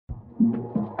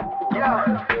Qué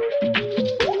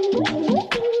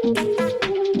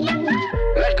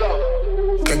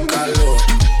calor,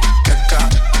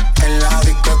 en la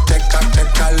discoteca, qué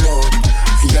calor.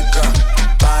 Y acá,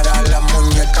 para la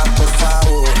muñeca, por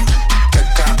favor.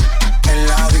 En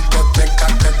la discoteca,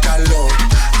 qué calor.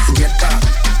 Y acá,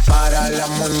 para la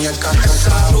muñeca, por favor.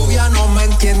 Esa rubia no me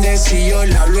entiende si yo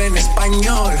le hablo en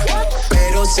español,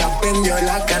 pero se aprendió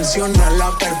la canción a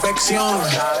la perfección.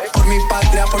 Por mi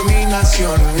patria, por mi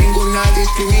nación, ninguna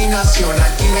discriminación.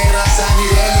 Aquí no hay raza ni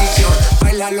religión,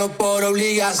 bailalo por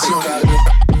obligación.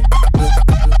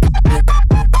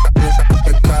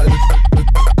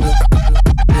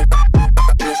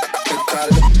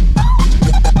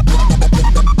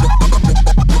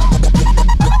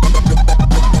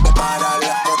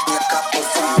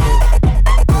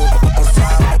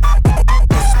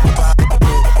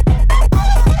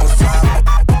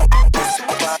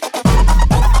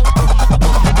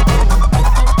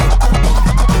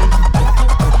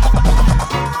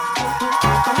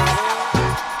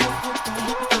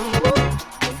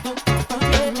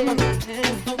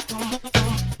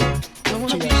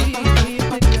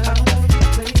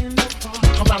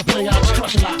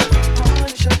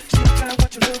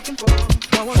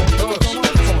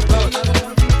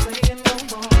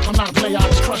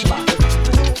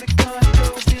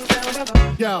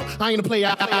 I ain't a player,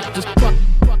 I just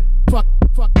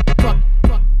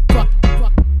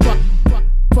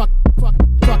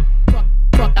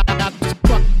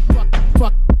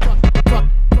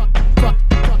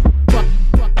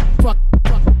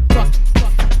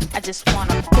I just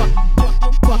wanna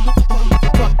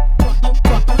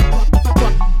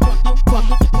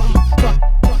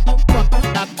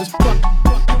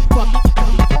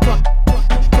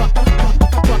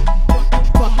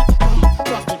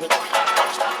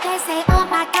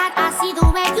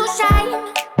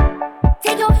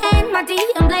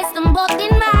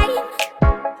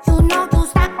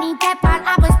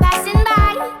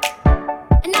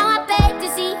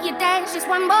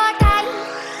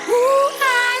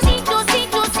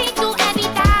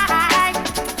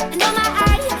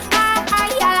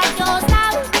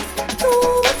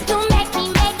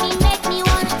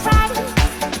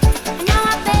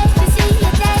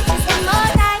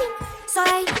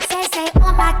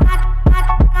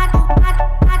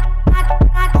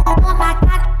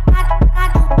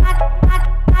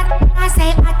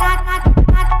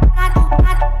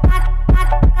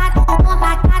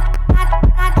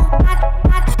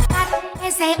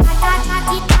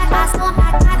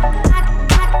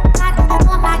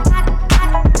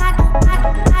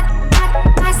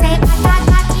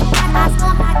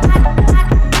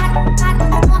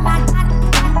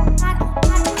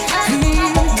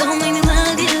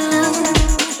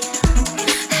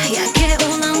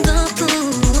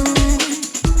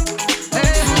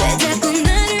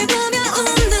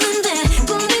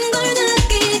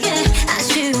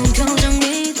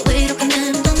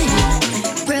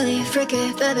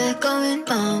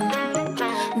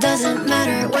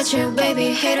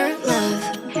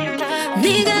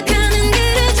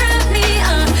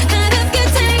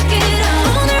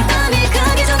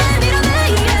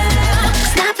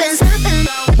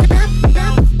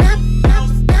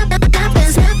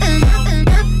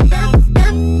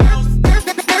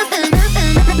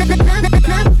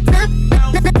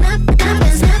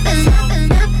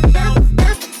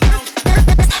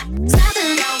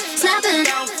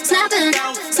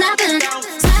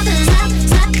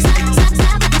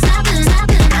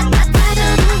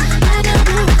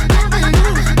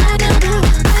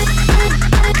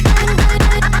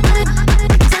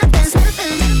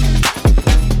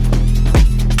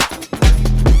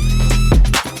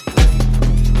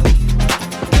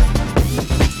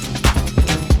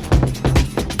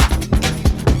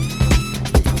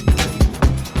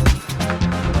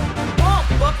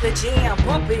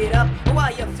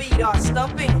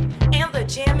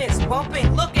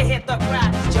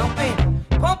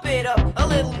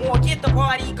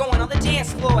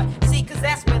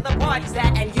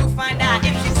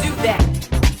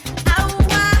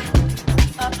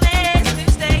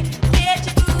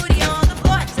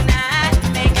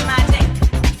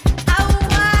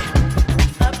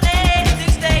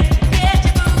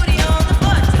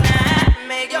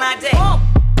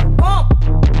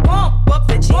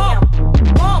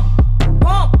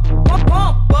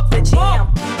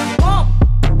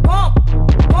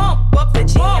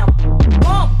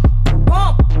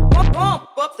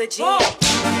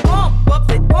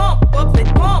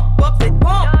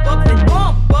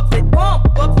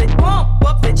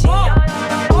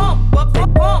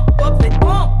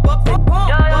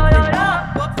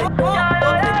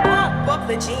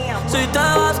the jam. Si te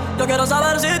vas, yo quiero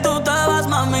saber si tú te vas,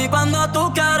 mami, cuando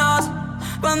tú quieras,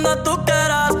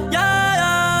 yeah,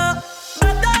 yeah.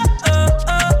 Vete,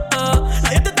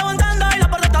 nadie te está aguantando y la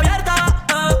puerta está abierta,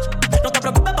 No te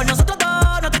preocupes por nosotros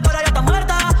dos, nuestra historia ya está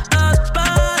muerta,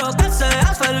 Espero que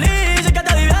seas feliz y que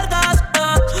te diviertas,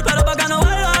 Pero pa' que no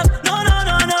vuelvas, no, no,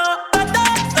 no, no. Vete,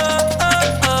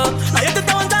 nadie te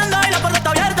está aguantando y la puerta está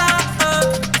abierta,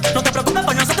 No te preocupes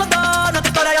por nosotros dos, nuestra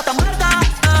historia ya está muerta,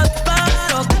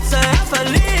 Espero que seas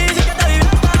feliz y que te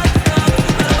diviertas,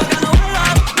 Pero pa' que no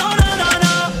vuelvas, no, no, no,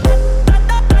 no.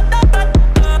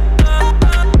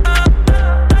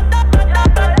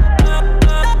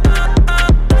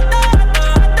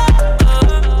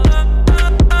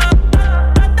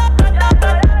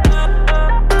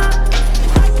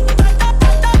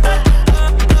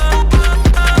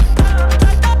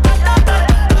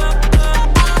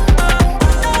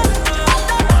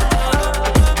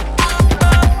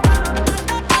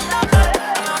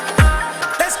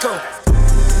 Let's go.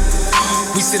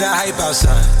 We see the hype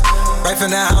outside, right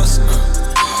from the house.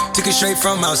 Took it straight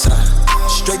from outside,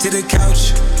 straight to the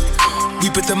couch. We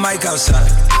put the mic outside,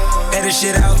 edit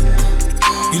shit out.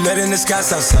 You letting the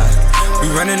scouts outside, we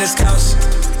running the scouts.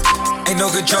 Ain't no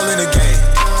control in the game,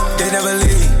 they never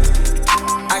leave.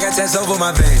 I got tats over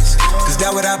my veins, cause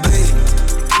that what I bleed.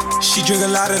 She drink a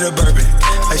lot of the bourbon,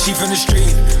 like she from the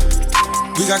street.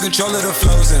 We got control of the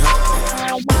flows in her.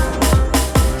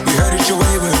 We heard that your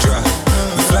wave went dry.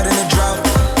 We flood in the drought.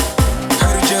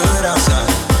 Heard that your hood outside.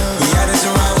 We added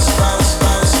some routes, routes,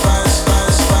 routes, routes,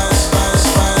 routes, routes,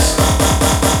 routes.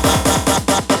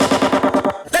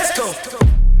 Let's go.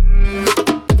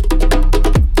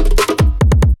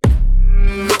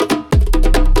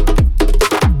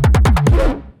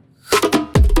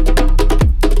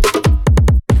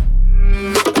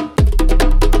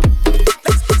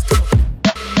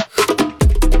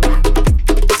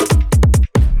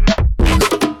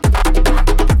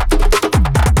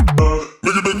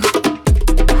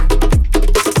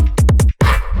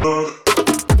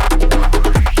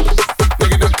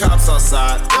 Nigga, the cops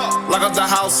outside. Lock up the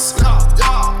house.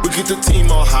 We keep the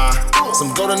team on high.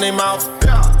 Some gold in their mouth.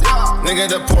 Nigga,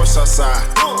 the Porsche outside.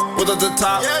 With at the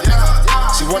top.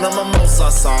 She one of my most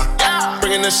outside.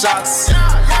 Bringing the shots.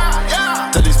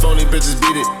 Tell these phony bitches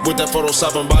beat it. With that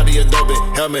Photoshop and body Adobe.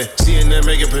 Helmet. She in there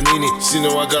making panini. She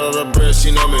know I got all the bread.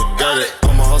 She know me. Got it.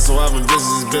 I'm a hustle. I've been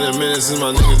busy. It's been a minute since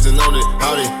my niggas done known it.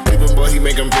 Howdy. Cleveland boy, he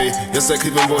make 'em pay. Yes, that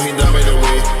Cleveland boy, he done made a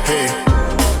way. Hey.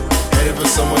 Headed for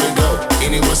somewhere to go.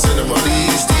 Anywhere send them all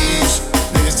these.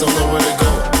 Niggas don't know where to go.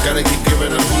 Gotta keep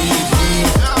giving them heat.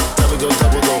 Double go.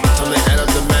 Time to add up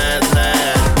the mad.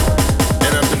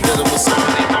 And I've been dealing with so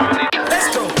many. Let's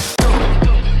go.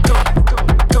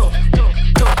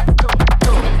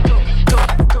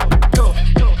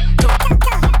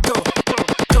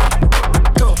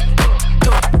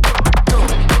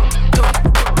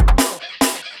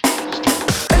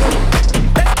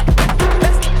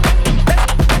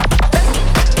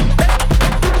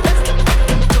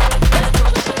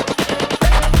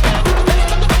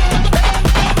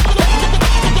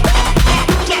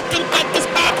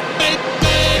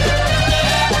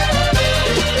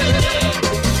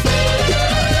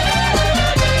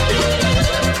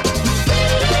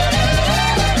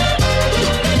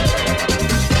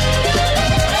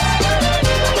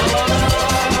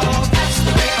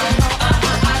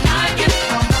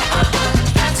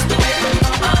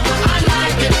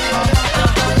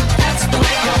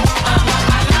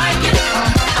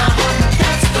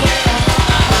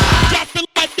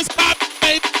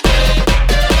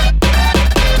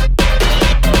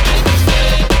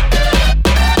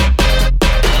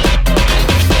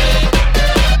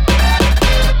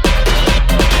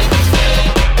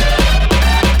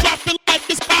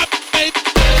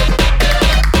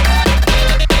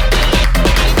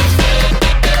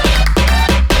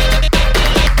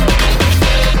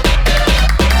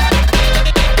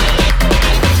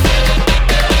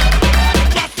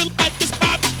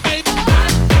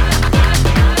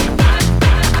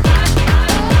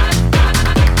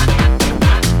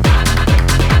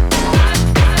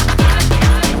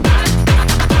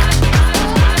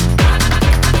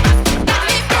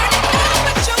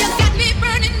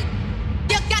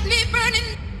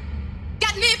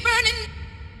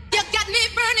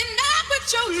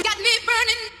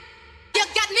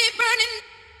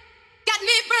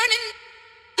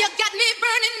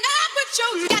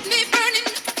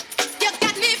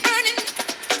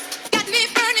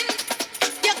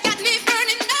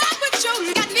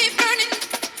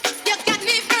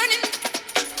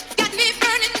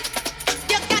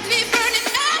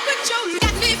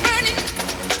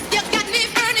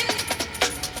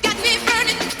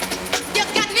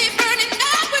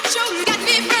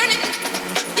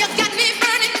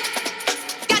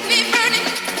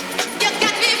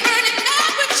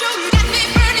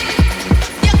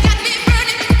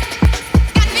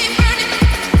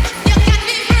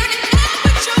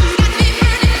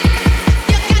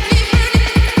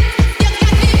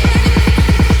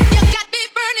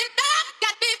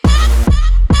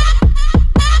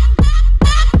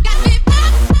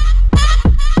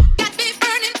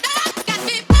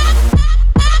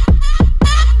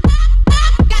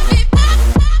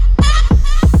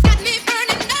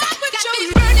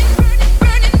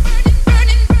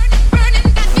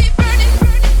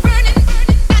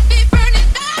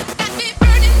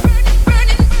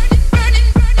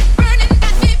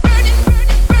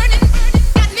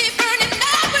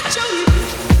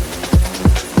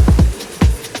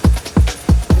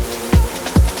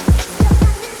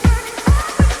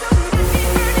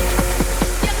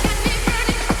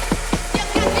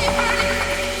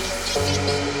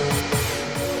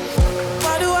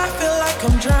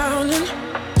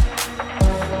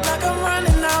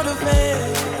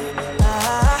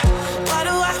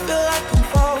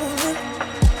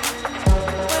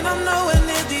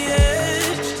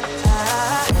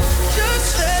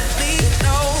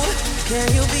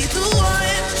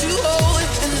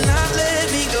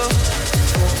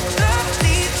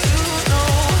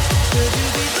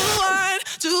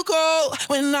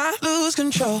 when I lose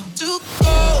control. To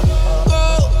go,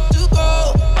 go, to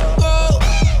go, go,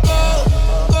 go,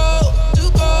 go, to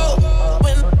go.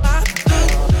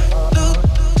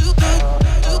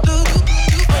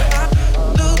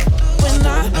 When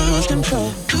I lose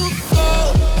control. To go,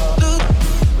 go,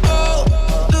 go,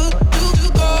 to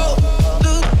go,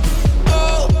 go.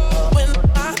 When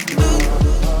I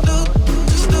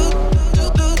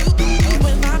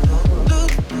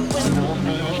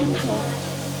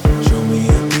Show me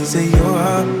a piece of your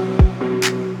heart.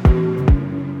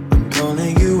 I'm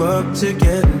calling you up to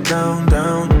getting down,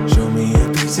 down. Show me a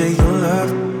piece of your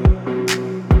love.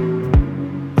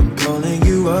 I'm calling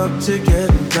you up to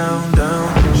getting down, down.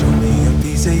 Show me a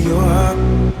piece of your heart,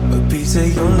 a piece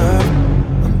of your love.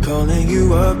 I'm calling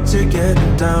you up to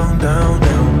getting down, down,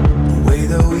 down. The way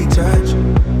that we touch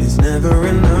is never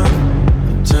enough.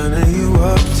 I'm turning you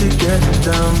up to getting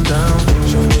down, down.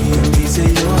 Show me a piece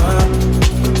of your heart,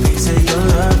 a piece of your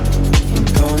love. I'm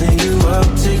calling you up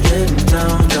to getting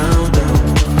down, down, down.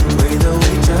 The way that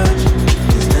we touch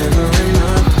is never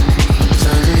enough. I'm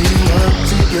turning you up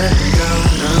to getting down,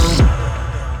 down.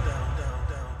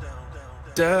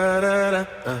 Da da da,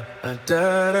 da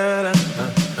da da,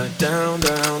 down,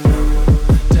 down, down.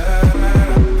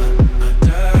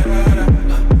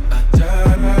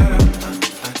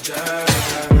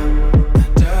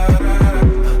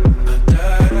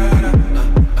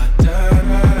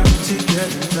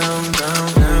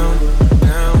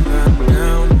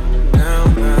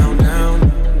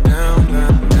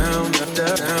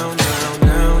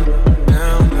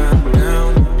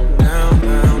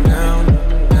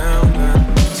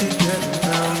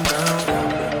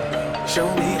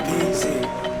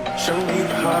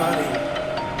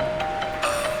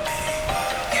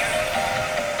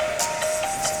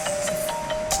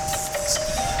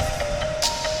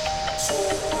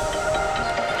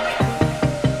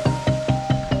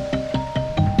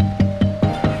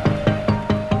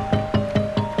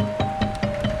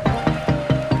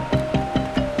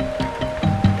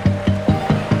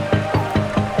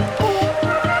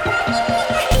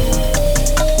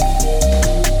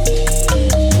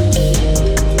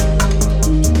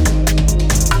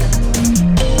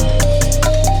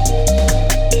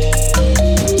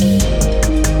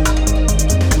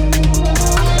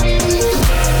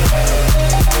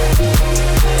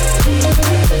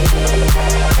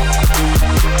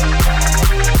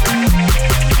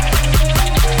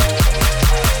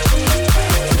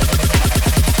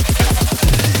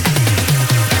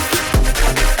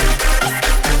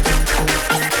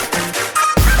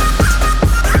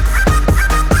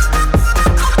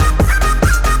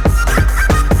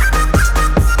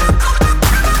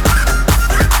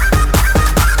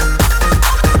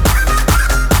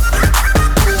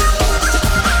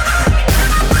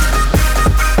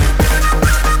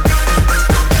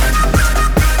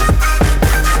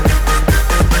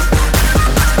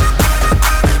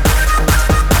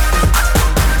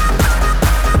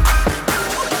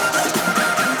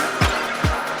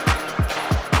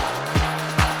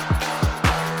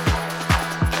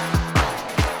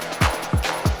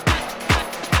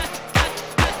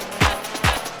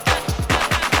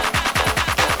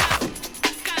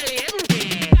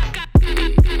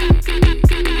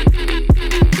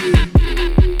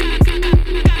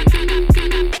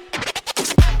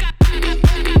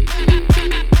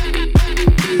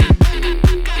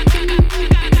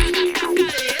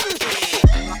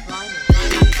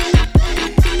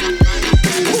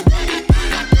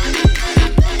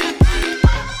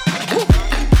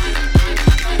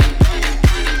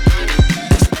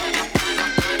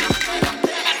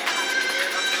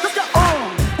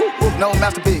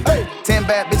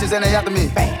 And they after me.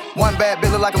 One bad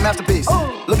bitch look like a masterpiece.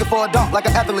 Looking for a dunk like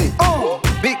an athlete.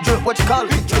 Big drip, what you call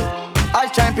it? Ice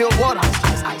chain, pure water.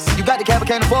 You got the cab, but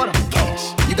can't afford them.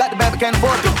 You got the bad, but can't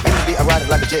afford it. I ride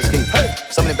it like a jet ski.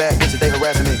 So many bad bitches, they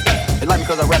harassing me. They like me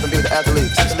cause I rap and be with the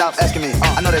athletes. Stop asking me,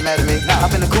 I know they mad at me.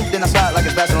 Hop in the coupe, then I slide like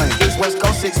it's Vaseline. West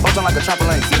Coast 6, photon like a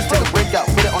trampoline. Take a break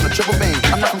out, put it on the triple beam.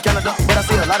 I'm not from Canada, but I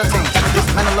see a lot of teams.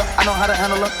 Dismantle up, I know how to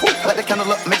handle up. Light the candle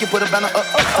up, make you put a banner up.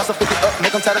 Toss a 50 up,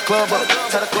 make them tie the club up.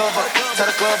 Tie the club up, tie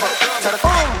the club up, tie the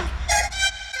club up.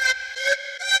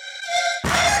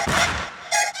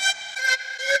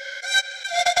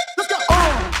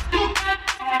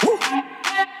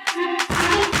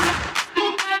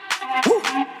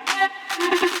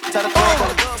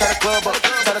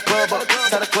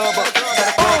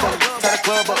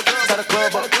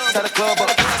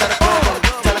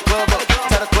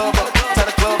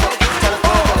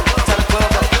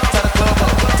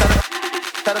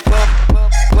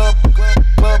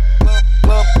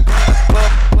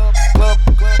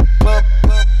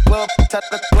 Club. No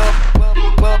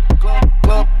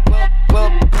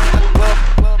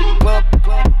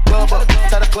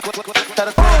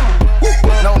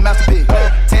masterpiece.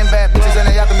 10 bad bitches and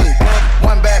they after me.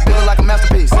 One bad bitch like a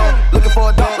masterpiece. Looking for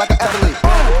a dog like an athlete.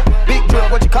 Big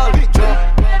drip, what you call it?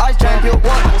 Ice chain, pure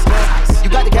water. You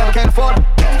got the cab, can't afford it.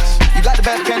 You got the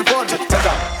bag, can't afford it. Take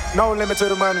off. No limit to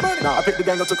the money. Nah, I picked the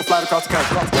gang up, took a flight across the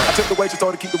country. I took the waitress,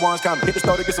 told her to keep the ones coming. Hit the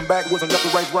store to get some backwoods and left the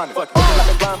race running. Fuck, looking like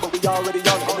a blind, but we already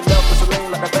on it. In the love with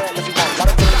Celine, like that bad, let you want it.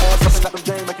 Gotta turn ass, something like them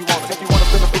Jane, like you want it. If you wanna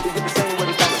spin a 50, hit the same way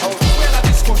they done it. Hold Fui a la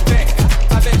discoteca,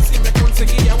 a ver si me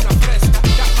conseguía una fresca.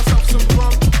 Got myself some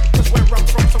rum, cause where I'm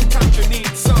from, sometimes you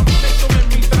need some. Me tomé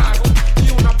mi trago,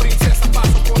 y una princesa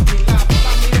pasó por mi lado.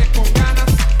 La miré con ganas,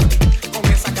 con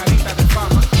esa carita de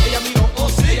fama. Ella miró, oh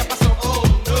sí, ella pasó, oh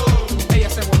no. Ella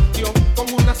se volteó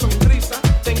con una sonrisa.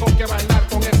 Tengo que bailar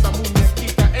con esa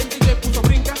muñequita. El DJ puso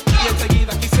brinca y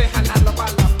enseguida quise jalarla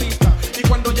para la pista. Y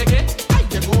cuando llegué, ay,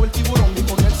 llegó el tiburón y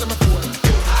con él se me fue.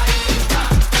 Ahí está,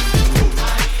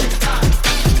 ahí está.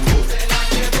 Se la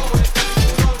llevó el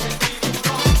tiburón, el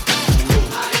tiburón.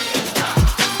 Ahí está,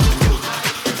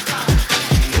 ahí está.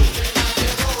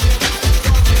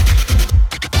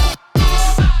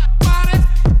 Pares,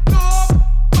 no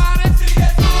pares, sigue,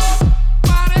 no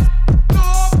pares, no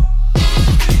sigue, no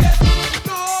pares, no pares, sigue,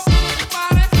 no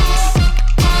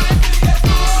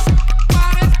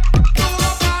pares,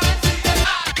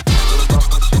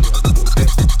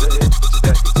 Show me how you move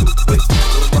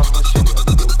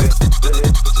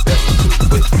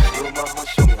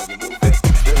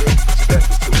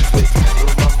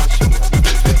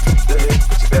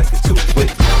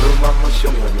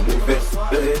it. Go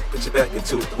ahead, put your back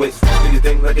into it. Do your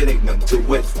thing like it ain't nothing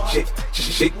to it. Shake,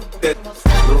 shake that.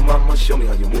 Little mama, show me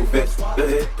how you move it. Go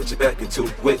ahead, put your back into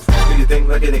it. Do your thing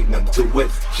like it ain't nothing to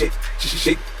it. Shake,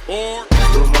 shake.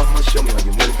 Little mama, show me how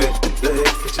you move it. Go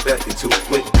ahead, put your back into it.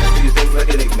 Do your thing like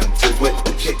it ain't nothing to it.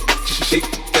 Shake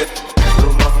that.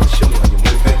 Little mama, show me how you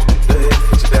move it. Go ahead,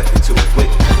 put your back into it. Do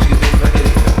your thing like it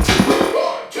ain't nothing to it. 1,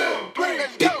 2, 3.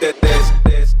 Get that dance. Get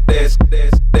that dance.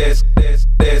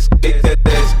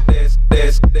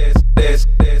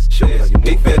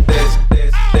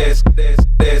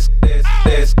 Show me how you move that dance. Get that dance.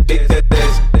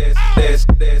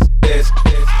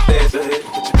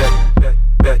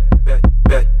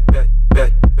 Go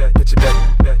ahead, put your back. Put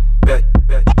your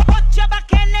back. Put your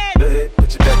back in it. Go ahead,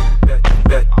 put your back.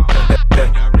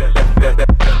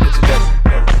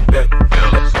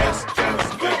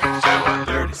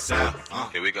 Dirty South.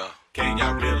 Here we go. Can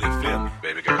y'all really feel me?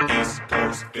 Baby girl. East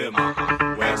Coast, feel me.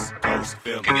 West Coast,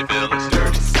 feel me. Can you feel us?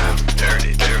 Dirty South.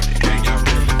 Dirty. Can y'all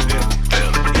really feel me?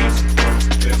 Feel it. East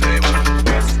Coast, feel me.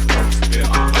 West Coast, feel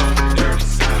me. Dirty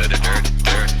South. Dirty.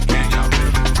 Can y'all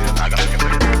really feel me? I got you.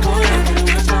 Boy, I better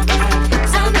watch my back.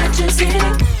 I'm not just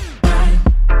hitting.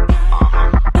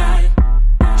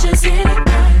 Just hitting.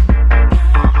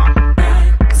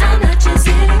 I'm not just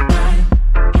hitting.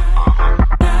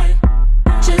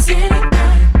 Just hitting.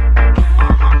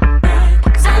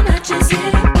 I'm not just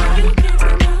hitting. You can't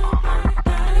take nobody.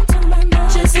 I'm talking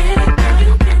about just hitting.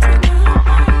 You can't take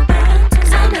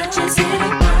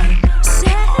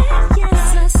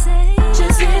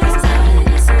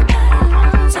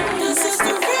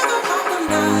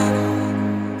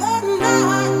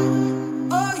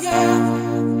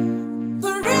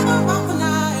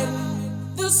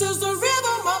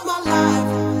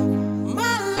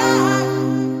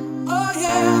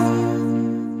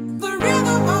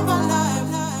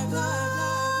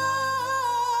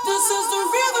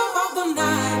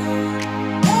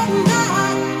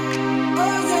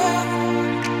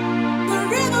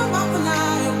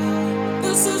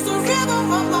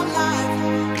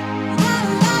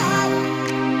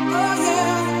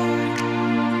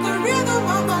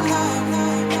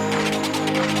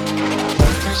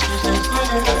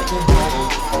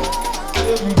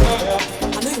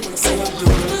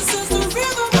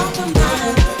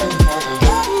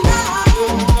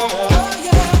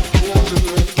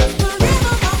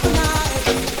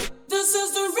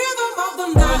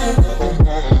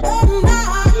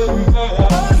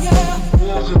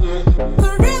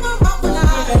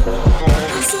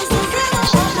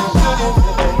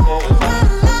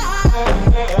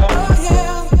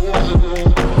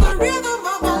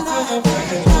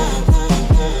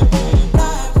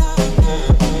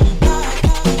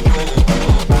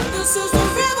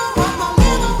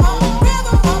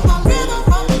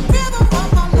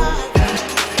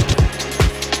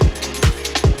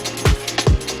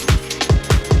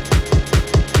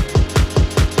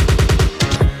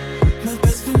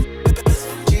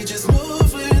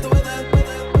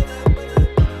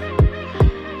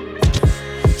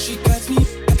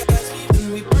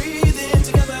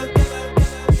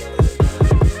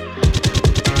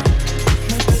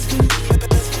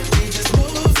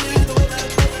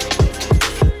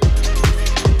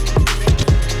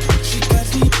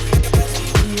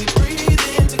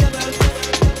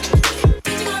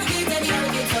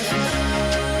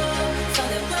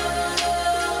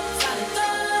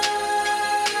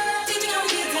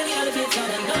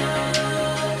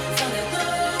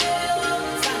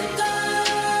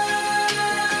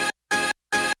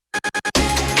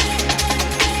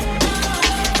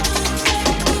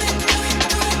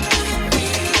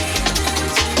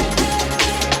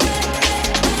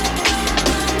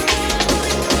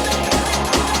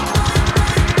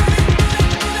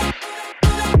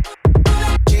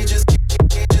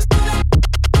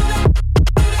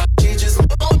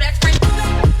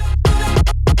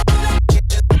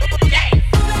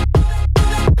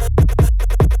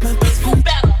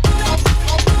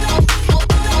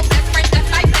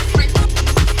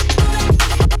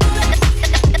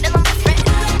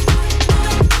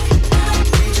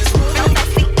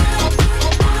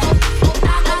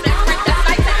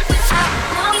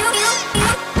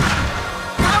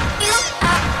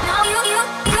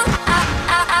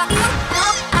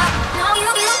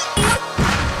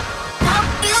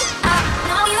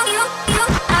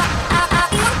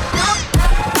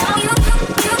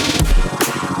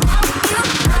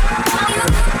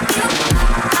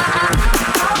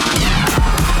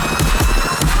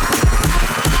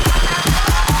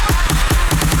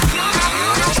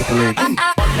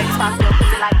ladies pop your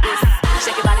pussy like this.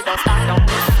 Shake your body, don't stop, don't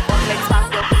miss. All ladies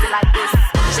pop your pussy like this.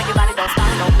 Shake your body, don't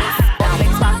stop, don't miss. All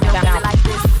ladies pop your pussy like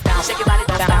this. Shake your body,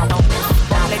 don't stop, don't miss.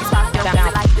 All ladies pop your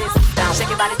pussy like this. Shake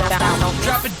your body, don't stop, don't miss.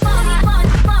 Drop it.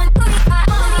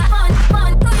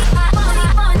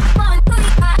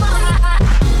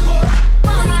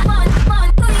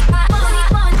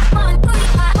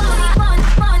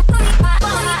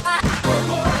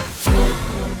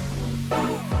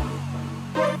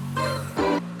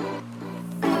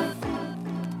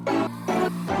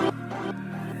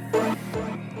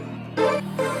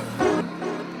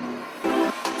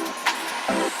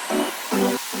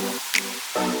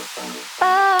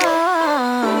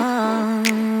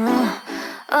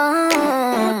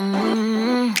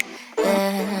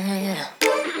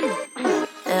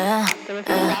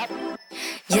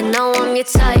 You know I'm your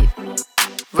type,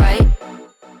 right?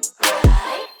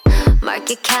 Mark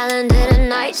your calendar,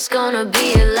 tonight's gonna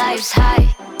be your life's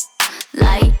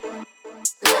highlight.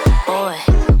 Boy,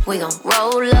 we gon'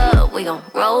 roll up, we gon'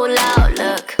 roll out.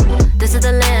 Look, this is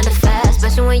the land of fast,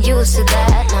 bet you ain't used to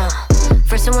that. Nah,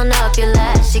 first someone up your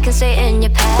last, you can stay in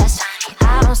your past.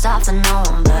 I don't stop for no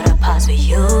one, but I pause for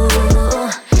you.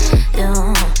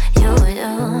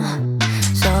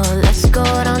 So let's go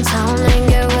downtown and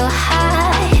get real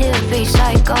high. Hit be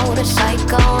psycho to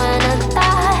psycho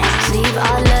analyze. Leave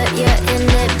all of your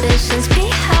inhibitions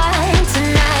behind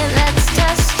tonight. Let's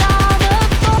just all the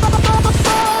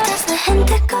ball. Just the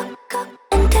indica,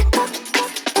 indica,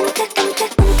 indica,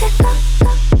 indica,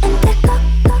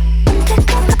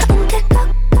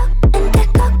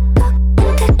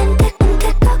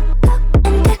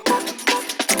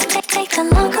 take the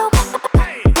longer.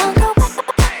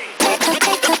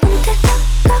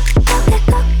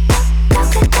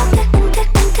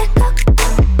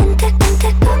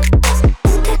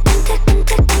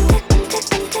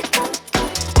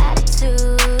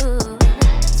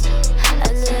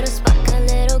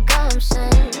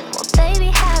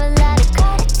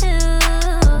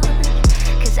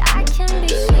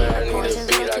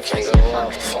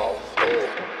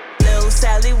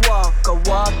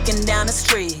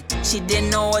 She didn't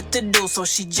know what to do, so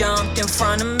she jumped in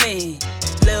front of me.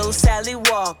 Little Sally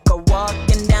Walker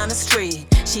walking down the street.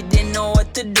 She didn't know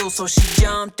what to do, so she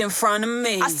jumped in front of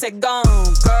me. I said, go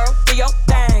on, girl, do your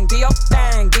thing, do your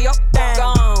thing, do your thing.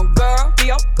 Go on, girl, do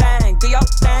your thing, do your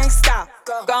thing, stop.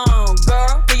 Go on,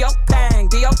 girl, do your thing,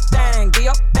 do your thing, do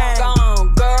your thing. Go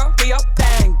on, girl, do your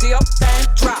thing, do your thing.